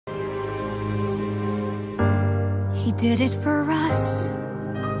He did it for us,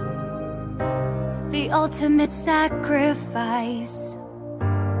 the ultimate sacrifice.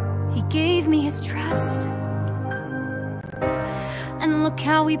 He gave me his trust, and look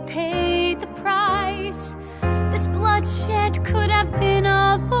how we paid the price. This bloodshed could have been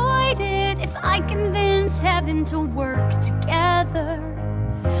avoided if I convinced heaven to work together.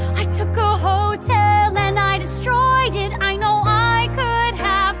 I took a hotel and I destroyed it. I know I could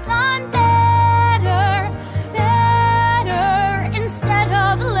have done better, better, instead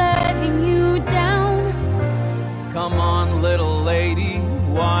of letting you down. Come on, little lady,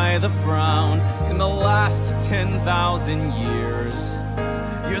 why the frown? In the last 10,000 years,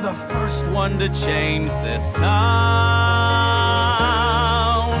 you're the first one to change this town.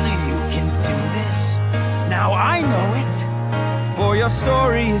 You can do this, now I know it. For your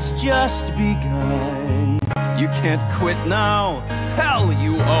story has just begun. You can't quit now, hell,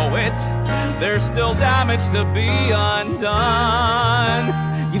 you owe it. There's still damage to be undone.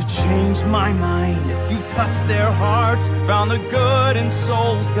 You've changed my mind, you've touched their hearts, found the good in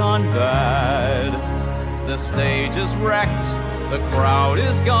souls gone bad. The stage is wrecked, the crowd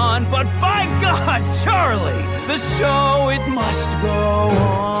is gone, but by God, Charlie, the show, it must go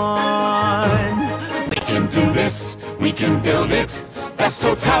on. We can do this, we can build it. Best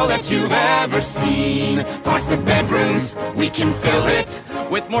hotel that you've ever seen. Twice the bedrooms, we can fill it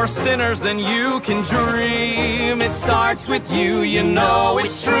with more sinners than you can dream. It starts with you, you know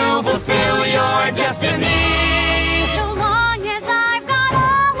it's true. Fulfill your destiny. So long as I've got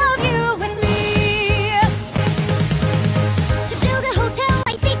all of you with me. To build a hotel,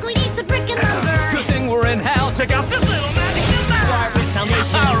 I think we need some brick and lumber. Good thing we're in hell. Check out this little magic number. Start with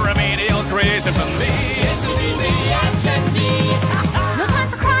foundation. A remedial creation for me. It's as easy as can be. No time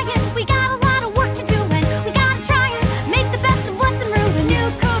for crying, we got a lot of work to do, and we gotta try and make the best of what's in ruin. New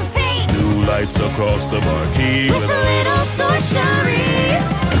coat of paint, New lights across the marquee with a little sorcery.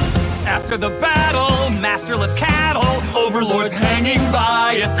 After the battle, masterless cattle, overlords hanging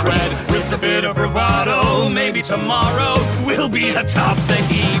by a thread. With a bit of bravado, maybe tomorrow we'll be atop the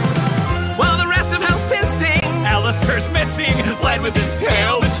heap. While the rest of hell's pissing, Alistair's missing, bled with his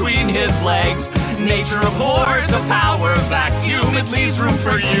tail between his legs. Nature abhors a power vacuum, it leaves room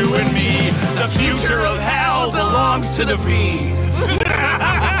for you and me. The future of hell belongs to the V's.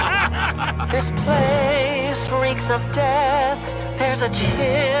 This place reeks of death. There's a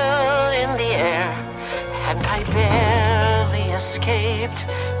chill in the air, and I barely escaped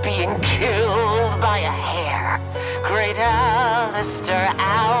being killed by a hair. Great Alistair,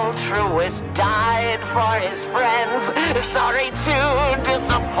 altruist, died for his friends. Sorry to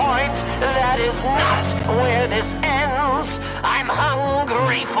disappoint, that is not where this ends. I'm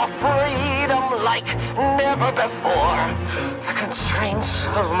hungry for freedom like never before. The constraints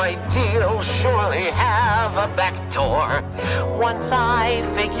of my deal surely have a back door. Once I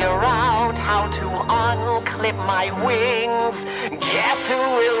figure out how to unclip my wings, guess who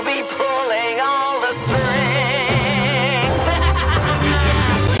will be pulling all the strings?